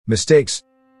Mistakes.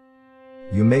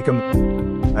 You make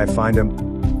 'em, I find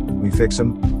 'em, we fix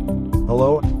 'em.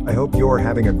 Hello, I hope you're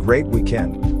having a great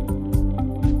weekend.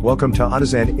 Welcome to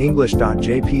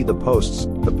AutisandEnglish.jp The Posts,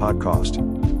 the podcast.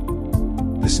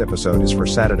 This episode is for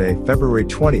Saturday, February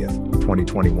 20th,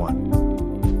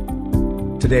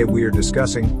 2021. Today we are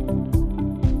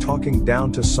discussing talking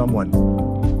down to someone.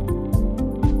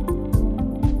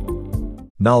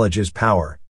 Knowledge is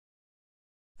power.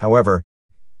 However,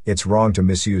 it's wrong to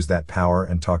misuse that power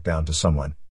and talk down to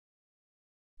someone.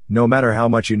 No matter how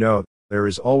much you know, there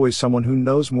is always someone who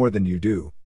knows more than you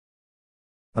do.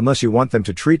 Unless you want them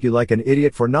to treat you like an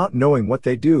idiot for not knowing what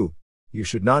they do, you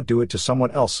should not do it to someone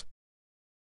else.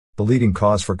 The leading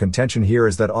cause for contention here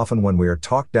is that often when we are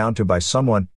talked down to by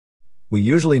someone, we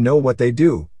usually know what they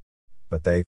do, but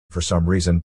they, for some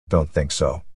reason, don't think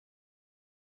so.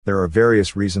 There are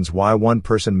various reasons why one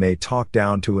person may talk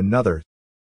down to another.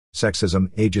 Sexism,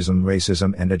 ageism,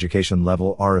 racism, and education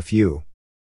level are a few.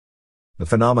 The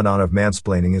phenomenon of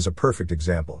mansplaining is a perfect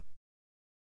example.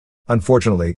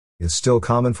 Unfortunately, it's still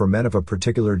common for men of a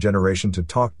particular generation to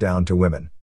talk down to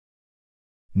women.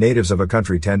 Natives of a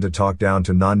country tend to talk down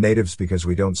to non-natives because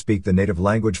we don't speak the native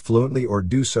language fluently or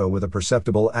do so with a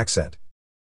perceptible accent.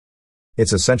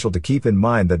 It's essential to keep in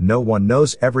mind that no one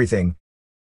knows everything.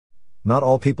 Not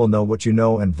all people know what you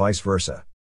know, and vice versa.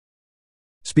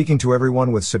 Speaking to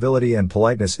everyone with civility and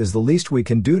politeness is the least we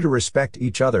can do to respect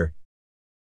each other.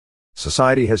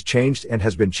 Society has changed and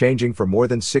has been changing for more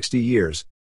than 60 years.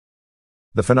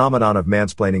 The phenomenon of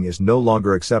mansplaining is no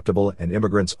longer acceptable, and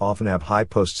immigrants often have high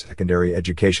post-secondary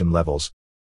education levels.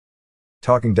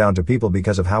 Talking down to people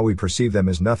because of how we perceive them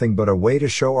is nothing but a way to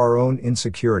show our own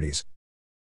insecurities.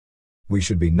 We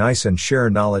should be nice and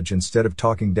share knowledge instead of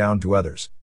talking down to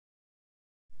others.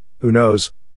 Who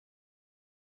knows?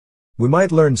 We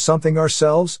might learn something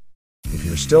ourselves. If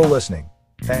you're still listening,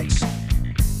 thanks.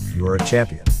 You're a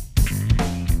champion.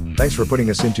 Thanks for putting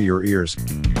us into your ears.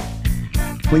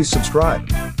 Please subscribe.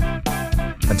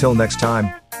 Until next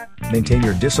time, maintain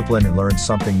your discipline and learn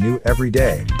something new every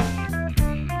day.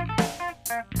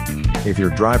 If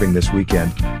you're driving this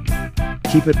weekend,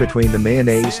 keep it between the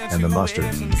mayonnaise and the mustard.